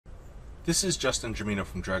This is Justin Germino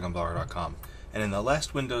from DragonBlogger.com, and in the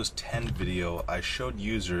last Windows 10 video I showed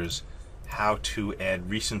users how to add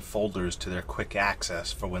recent folders to their quick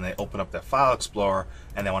access for when they open up their File Explorer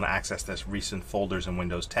and they want to access this recent folders in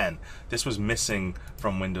Windows 10. This was missing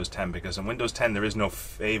from Windows 10 because in Windows 10 there is no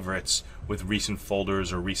favorites with recent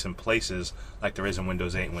folders or recent places like there is in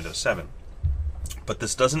Windows 8 and Windows 7. But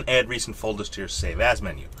this doesn't add recent folders to your Save As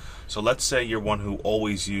menu. So let's say you're one who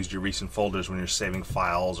always used your recent folders when you're saving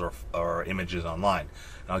files or images online.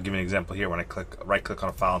 And I'll give you an example here. When I right-click on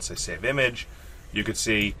a file and say Save Image, you could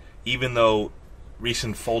see even though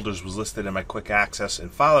recent folders was listed in my Quick Access in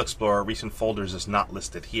File Explorer, recent folders is not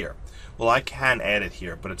listed here. Well, I can add it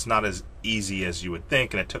here, but it's not as easy as you would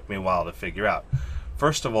think, and it took me a while to figure out.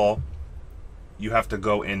 First of all, you have to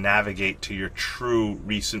go and navigate to your true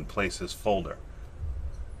Recent Places folder.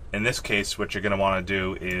 In this case, what you're going to want to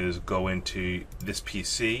do is go into this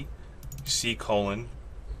PC, C:users,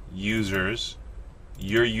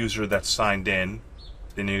 your user that's signed in,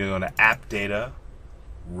 then you're going to go to App Data,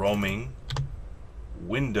 Roaming,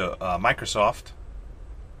 Microsoft,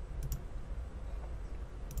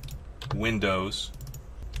 Windows.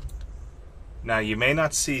 Now you may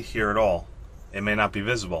not see it here at all. It may not be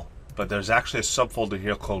visible, but there's actually a subfolder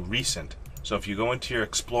here called Recent. So if you go into your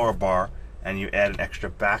Explorer bar and you add an extra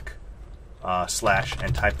back slash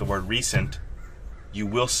and type the word recent, you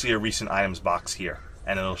will see a recent items box here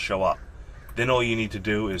and it'll show up. Then all you need to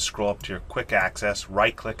do is scroll up to your Quick Access,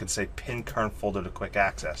 right click and say Pin Current Folder to Quick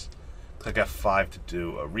Access. Click F5 to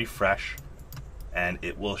do a refresh and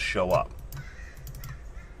it will show up.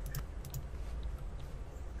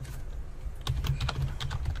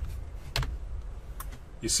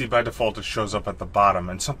 You see by default it shows up at the bottom,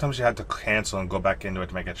 and sometimes you have to cancel and go back into it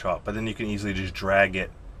to make it show up, but then you can easily just drag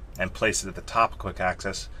it and place it at the top of Quick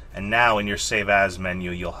Access, and now in your Save As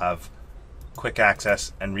menu you'll have Quick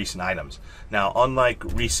Access and Recent Items. Now unlike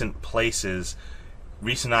Recent Places,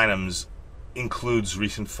 Recent Items includes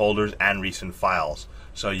recent folders and recent files.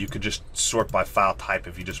 So you could just sort by file type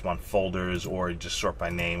if you just want folders, or just sort by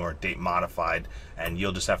name or date modified, and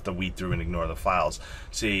you'll just have to weed through and ignore the files.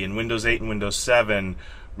 See, in Windows 8 and Windows 7,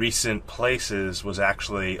 Recent Places was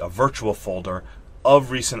actually a virtual folder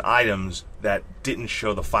of recent items that didn't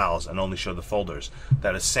show the files and only showed the folders.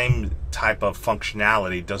 That same type of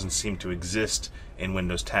functionality doesn't seem to exist in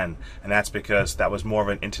Windows 10, and that's because that was more of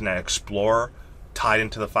an Internet Explorer tied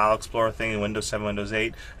into the File Explorer thing in Windows 7, Windows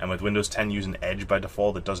 8, and with Windows 10 using Edge by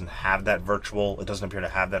default, it doesn't have that virtual, it doesn't appear to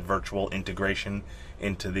have that virtual integration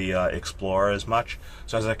into the Explorer as much.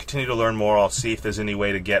 So as I continue to learn more, I'll see if there's any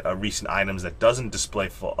way to get recent items that doesn't display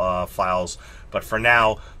files, but for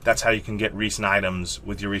now, that's how you can get recent items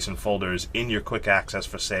with your recent folders in your Quick Access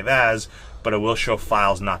for Save As, but it will show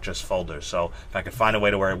files, not just folders. So if I can find a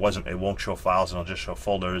way to where it won't show files and it'll just show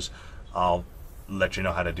folders, I'll let you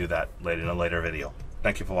know how to do that in a later video.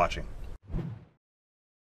 Thank you for watching.